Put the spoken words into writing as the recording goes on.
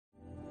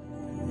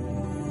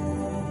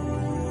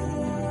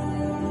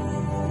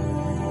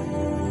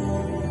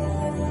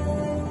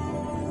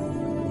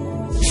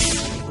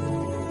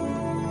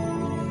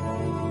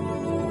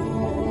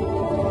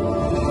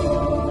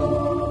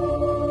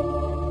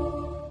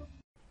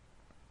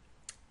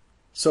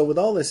So with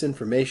all this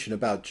information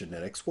about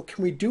genetics, what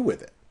can we do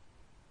with it?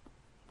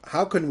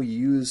 How can we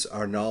use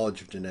our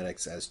knowledge of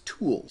genetics as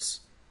tools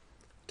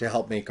to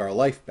help make our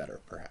life better,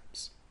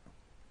 perhaps?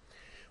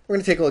 We're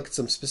going to take a look at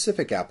some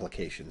specific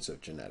applications of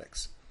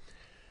genetics.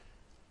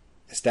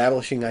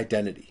 Establishing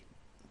identity.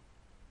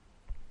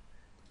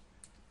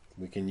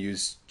 We can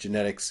use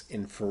genetics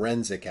in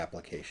forensic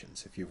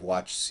applications. If you've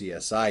watched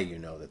CSI, you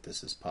know that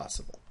this is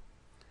possible.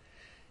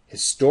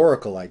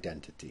 Historical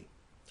identity,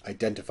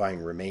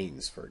 identifying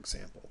remains, for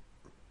example.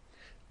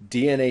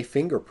 DNA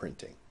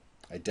fingerprinting,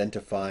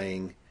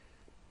 identifying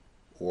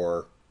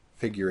or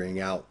figuring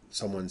out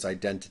someone's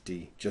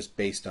identity just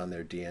based on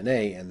their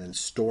DNA and then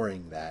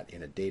storing that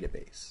in a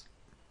database.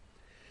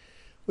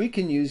 We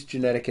can use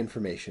genetic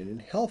information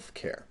in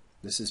healthcare.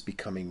 This is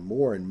becoming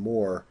more and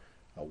more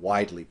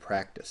widely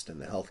practiced in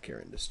the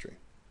healthcare industry.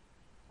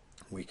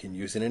 We can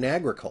use it in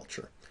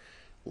agriculture,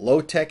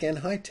 low-tech and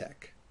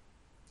high-tech.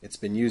 It's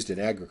been used in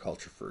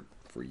agriculture for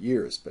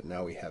years, but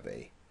now we have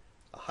a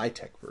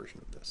high-tech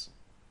version of this.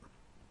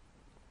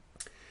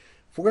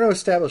 If we're going to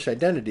establish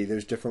identity,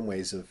 there's different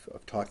ways of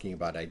talking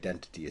about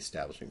identity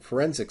establishing.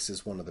 Forensics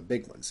is one of the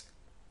big ones.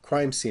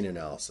 Crime scene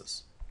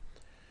analysis.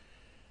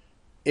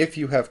 If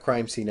you have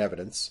crime scene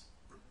evidence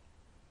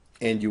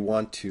and you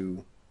want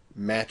to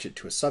match it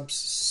to a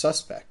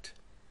suspect,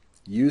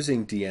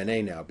 using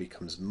DNA now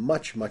becomes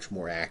much, much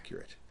more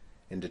accurate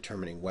in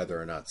determining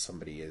whether or not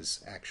somebody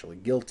is actually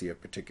guilty of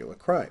a particular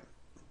crime.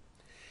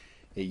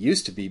 It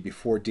used to be,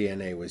 before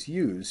DNA was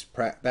used,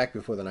 back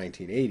before the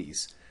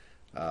 1980s,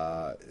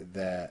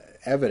 the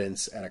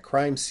evidence at a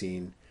crime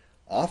scene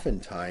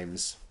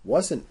oftentimes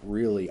wasn't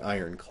really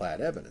ironclad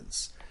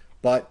evidence,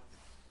 but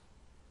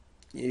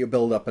you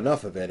build up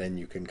enough of it and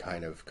you can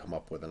kind of come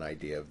up with an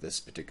idea of this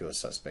particular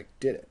suspect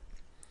did it.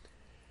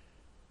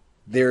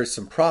 There's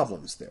some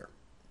problems there.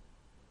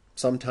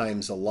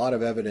 Sometimes a lot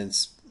of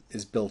evidence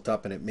is built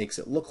up and it makes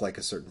it look like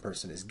a certain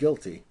person is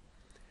guilty,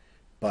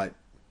 but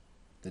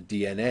the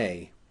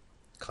DNA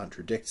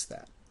contradicts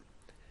that.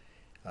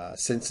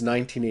 Since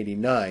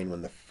 1989,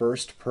 when the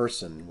first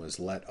person was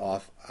let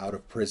off out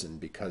of prison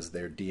because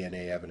their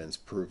DNA evidence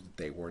proved that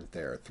they weren't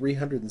there,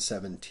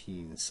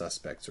 317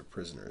 suspects or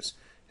prisoners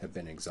have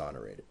been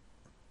exonerated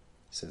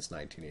since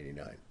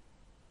 1989.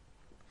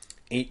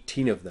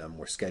 18 of them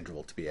were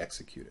scheduled to be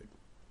executed.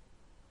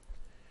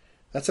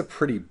 That's a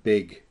pretty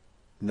big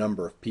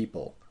number of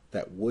people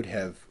that would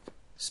have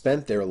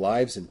spent their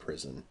lives in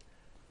prison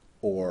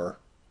or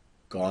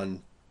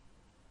gone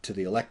to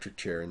the electric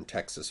chair in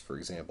Texas, for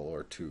example,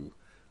 or to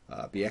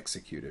be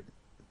executed,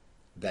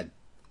 that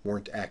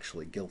weren't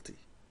actually guilty.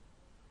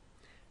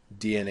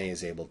 DNA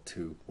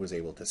was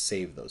able to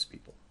save those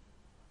people,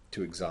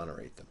 to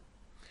exonerate them.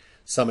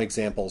 Some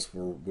examples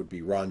would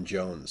be Ron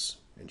Jones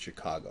in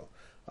Chicago,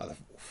 the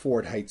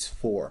Ford Heights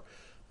 4,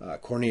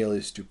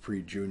 Cornelius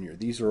Dupree Jr.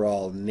 These are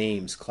all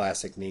names,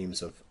 classic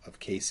names of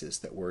cases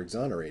that were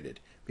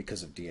exonerated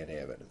because of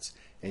DNA evidence.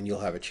 And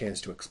you'll have a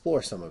chance to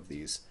explore some of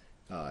these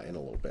in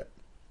a little bit.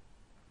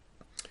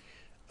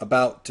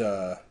 About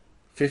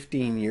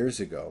 15 years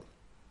ago,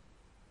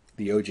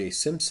 the O.J.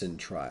 Simpson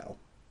trial,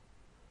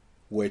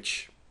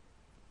 which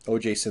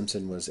O.J.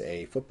 Simpson was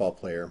a football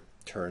player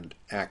turned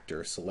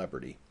actor,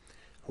 celebrity,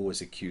 who was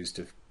accused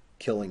of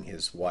killing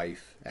his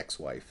wife,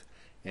 ex-wife,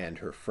 and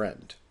her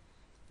friend.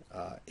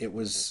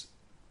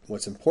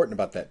 What's important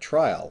about that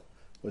trial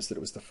was that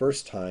it was the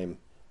first time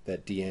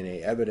that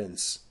DNA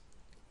evidence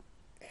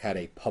had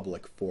a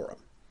public forum.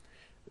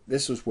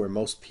 This was where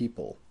most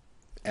people,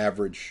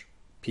 average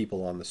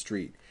people on the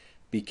street,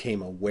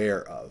 became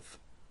aware of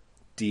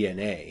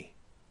DNA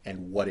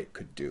and what it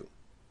could do.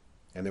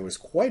 And there was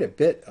quite a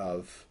bit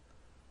of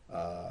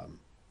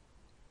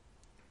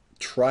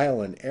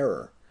trial and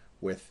error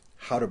with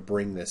how to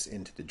bring this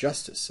into the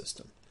justice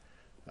system.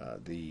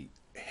 The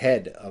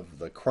head of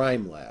the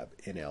crime lab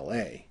in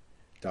LA,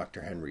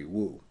 Dr. Henry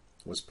Wu,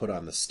 was put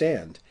on the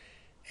stand,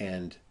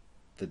 and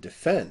the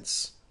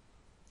defense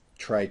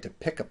tried to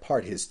pick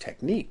apart his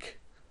technique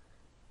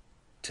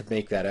to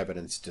make that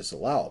evidence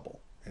disallowable.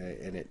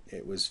 And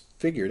it was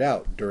figured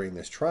out during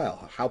this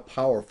trial how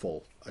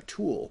powerful a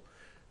tool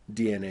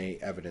DNA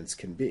evidence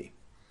can be.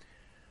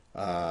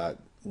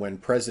 When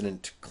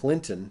President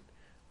Clinton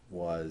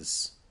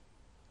was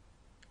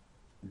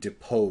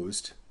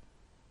deposed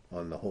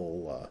on the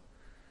whole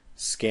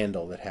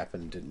scandal that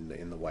happened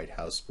in the White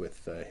House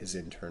with his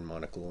intern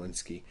Monica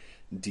Lewinsky,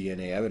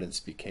 DNA evidence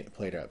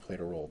played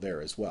a role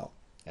there as well.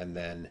 And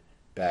then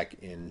back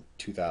in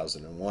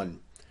 2001,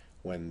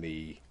 when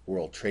the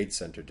World Trade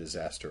Center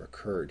disaster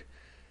occurred,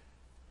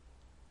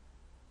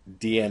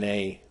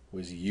 DNA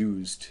was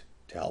used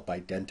to help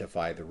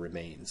identify the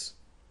remains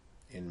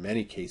in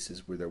many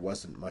cases where there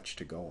wasn't much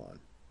to go on.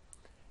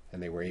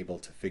 And they were able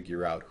to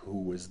figure out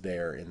who was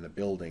there in the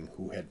building,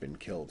 who had been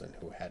killed and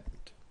who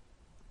hadn't.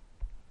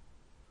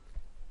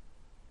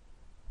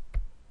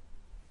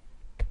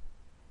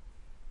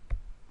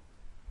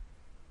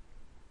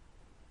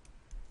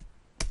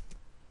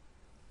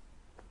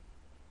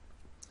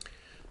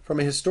 From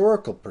a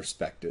historical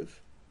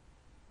perspective,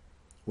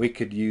 We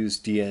could use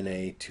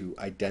DNA to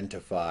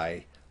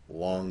identify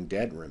long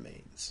dead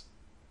remains.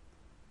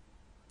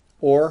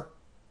 Or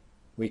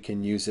we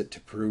can use it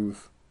to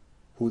prove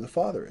who the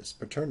father is,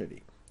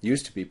 paternity.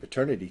 Used to be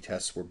paternity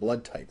tests were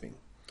blood typing.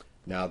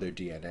 Now they're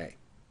DNA.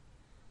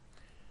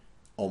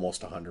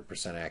 Almost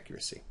 100%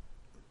 accuracy.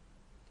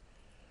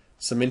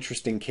 Some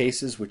interesting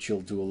cases, which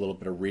you'll do a little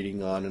bit of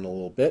reading on in a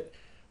little bit.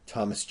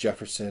 Thomas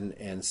Jefferson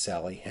and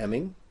Sally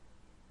Heming.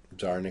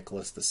 Tsar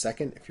Nicholas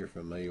II, if you're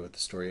familiar with the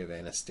story of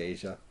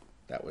Anastasia,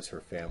 that was her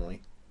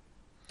family.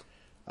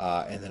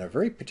 And then a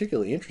very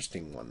particularly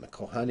interesting one, the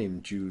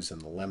Kohanim Jews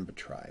and the Lemba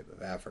tribe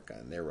of Africa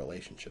and their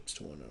relationships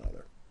to one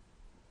another.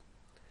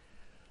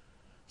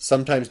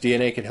 Sometimes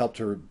DNA can help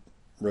to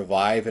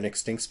revive an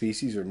extinct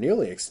species or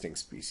nearly extinct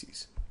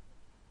species.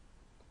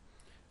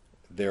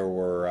 There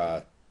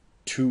were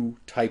two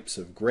types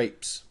of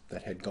grapes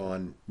that had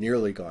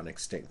nearly gone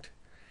extinct.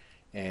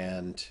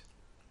 And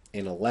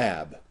in a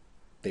lab,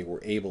 they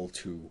were able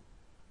to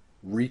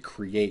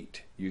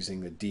recreate,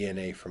 using the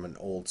DNA from an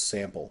old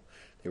sample,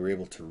 they were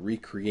able to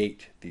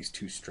recreate these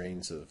two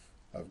strains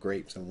of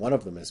grapes. And one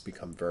of them has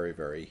become very,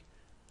 very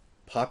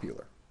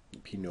popular, the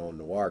Pinot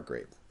Noir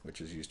grape, which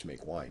is used to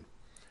make wine.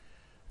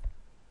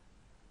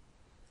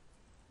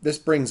 This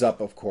brings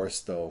up, of course,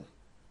 though,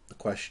 the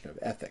question of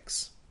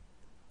ethics.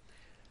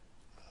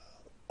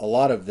 A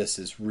lot of this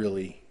is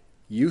really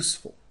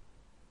useful,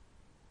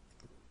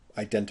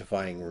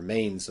 identifying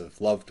remains of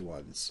loved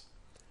ones,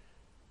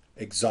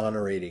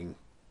 exonerating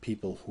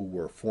people who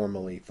were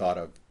formerly thought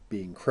of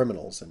being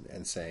criminals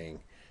and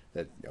saying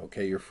that,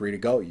 okay, you're free to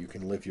go, you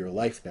can live your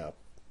life now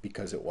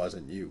because it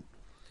wasn't you.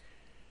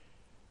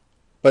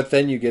 But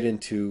then you get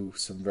into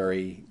some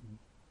very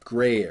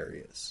gray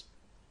areas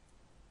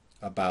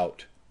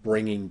about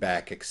bringing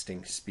back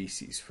extinct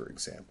species, for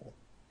example.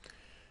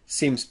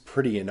 Seems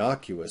pretty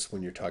innocuous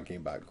when you're talking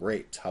about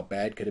grapes. How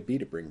bad could it be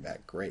to bring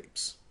back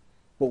grapes?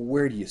 But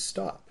where do you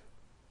stop?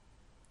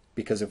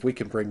 Because if we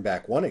can bring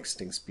back one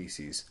extinct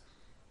species,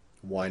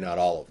 why not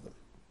all of them?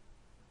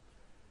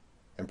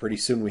 And pretty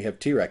soon we have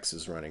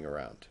T-Rexes running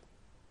around.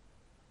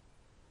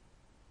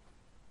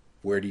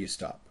 Where do you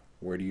stop?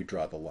 Where do you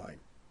draw the line?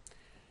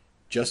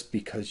 Just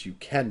because you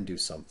can do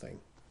something,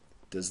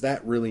 does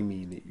that really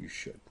mean that you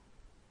should?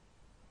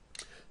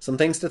 Some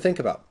things to think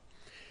about.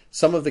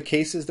 Some of the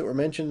cases that were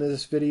mentioned in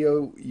this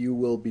video you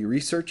will be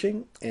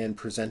researching and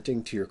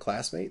presenting to your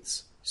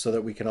classmates so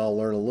that we can all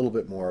learn a little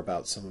bit more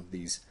about some of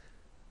these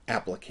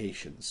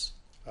applications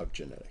of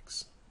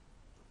genetics.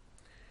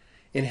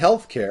 In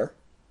healthcare,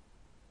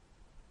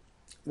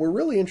 we're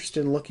really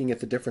interested in looking at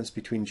the difference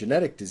between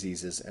genetic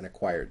diseases and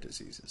acquired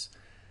diseases.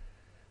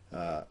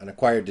 An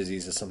acquired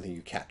disease is something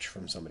you catch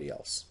from somebody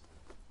else.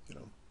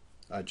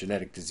 A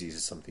genetic disease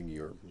is something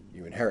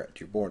you inherit,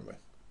 you're born with.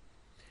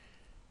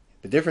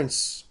 The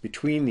difference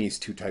between these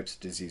two types of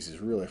diseases is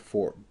really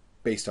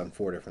based on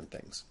four different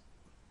things.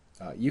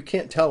 You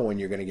can't tell when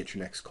you're going to get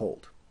your next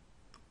cold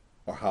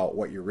or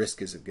what your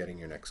risk is of getting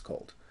your next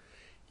cold.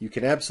 You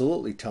can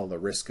absolutely tell the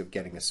risk of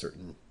getting a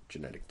certain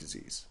genetic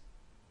disease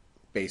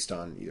based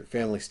on either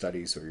family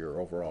studies or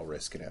your overall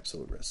risk and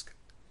absolute risk.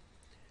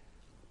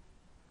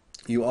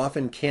 You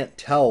often can't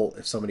tell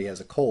if somebody has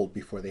a cold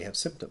before they have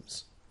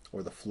symptoms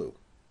or the flu.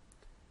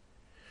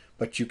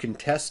 But you can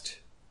test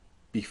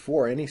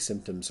before any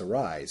symptoms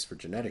arise for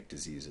genetic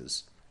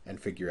diseases and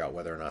figure out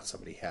whether or not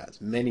somebody has.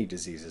 Many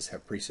diseases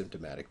have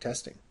presymptomatic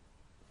testing.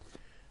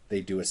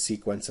 They do a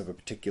sequence of a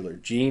particular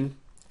gene,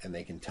 and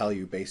they can tell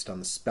you based on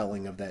the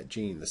spelling of that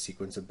gene, the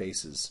sequence of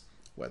bases,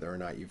 whether or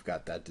not you've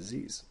got that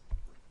disease.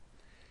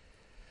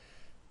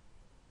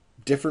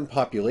 Different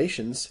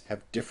populations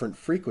have different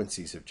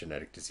frequencies of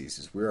genetic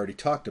diseases. We already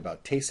talked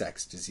about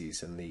Tay-Sachs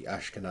disease and the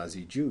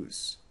Ashkenazi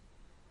Jews.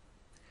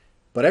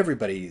 But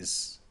everybody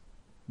is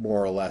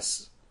more or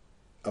less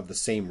of the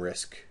same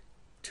risk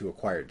to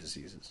acquired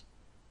diseases.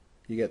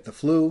 You get the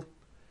flu,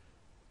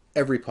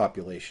 every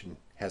population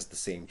has the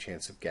same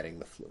chance of getting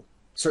the flu.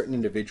 Certain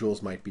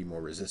individuals might be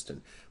more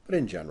resistant, but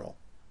in general,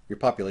 your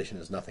population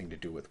has nothing to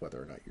do with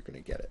whether or not you're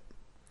going to get it.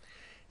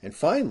 And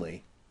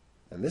finally,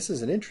 and this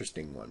is an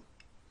interesting one,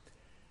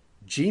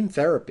 gene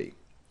therapy,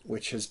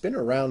 which has been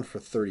around for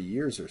 30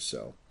 years or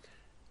so,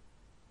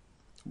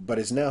 but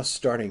is now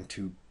starting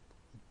to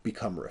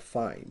become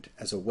refined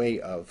as a way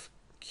of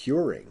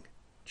curing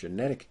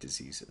genetic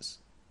diseases,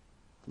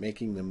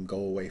 making them go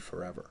away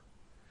forever.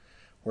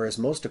 Whereas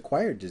most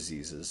acquired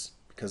diseases,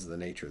 because of the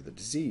nature of the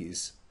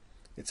disease,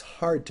 it's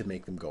hard to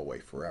make them go away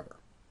forever.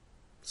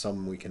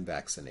 Some we can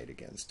vaccinate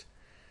against,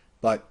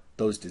 but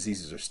those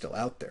diseases are still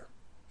out there.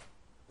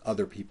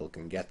 Other people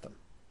can get them.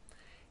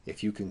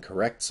 If you can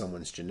correct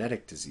someone's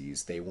genetic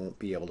disease, they won't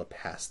be able to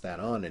pass that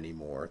on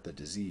anymore, the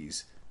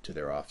disease, to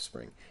their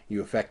offspring.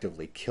 You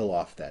effectively kill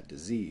off that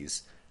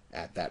disease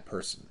at that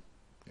person.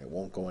 It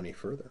won't go any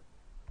further.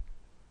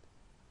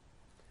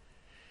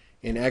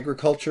 In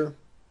agriculture,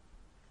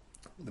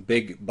 the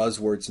big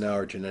buzzwords now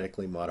are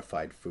genetically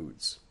modified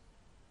foods.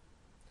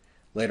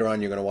 Later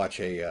on, you're going to watch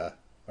a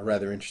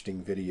rather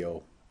interesting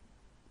video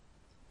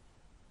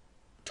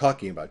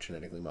talking about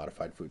genetically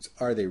modified foods.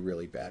 Are they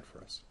really bad for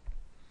us?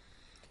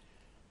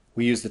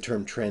 We use the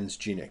term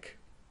transgenic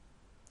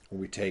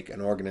when we take an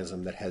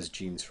organism that has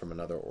genes from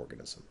another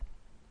organism.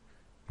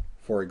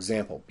 For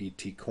example,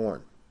 BT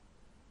corn.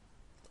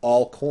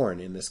 All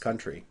corn in this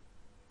country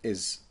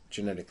is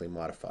genetically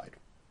modified.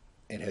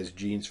 It has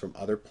genes from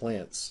other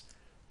plants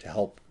to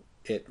help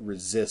it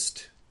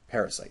resist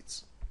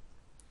parasites.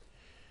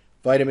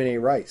 Vitamin A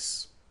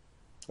rice,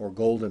 or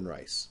golden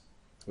rice,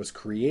 was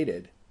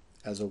created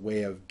as a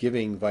way of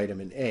giving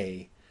vitamin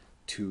A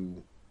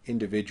to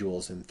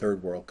individuals in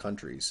third world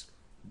countries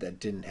that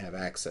didn't have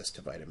access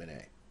to vitamin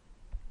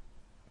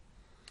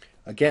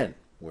A. Again,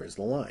 where's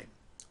the line?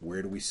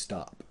 Where do we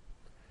stop?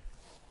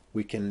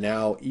 We can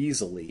now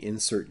easily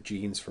insert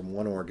genes from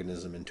one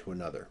organism into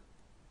another.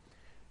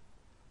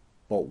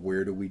 But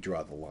where do we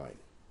draw the line?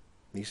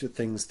 These are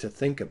things to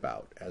think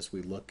about as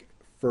we look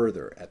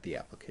further at the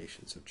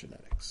applications of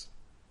genetics.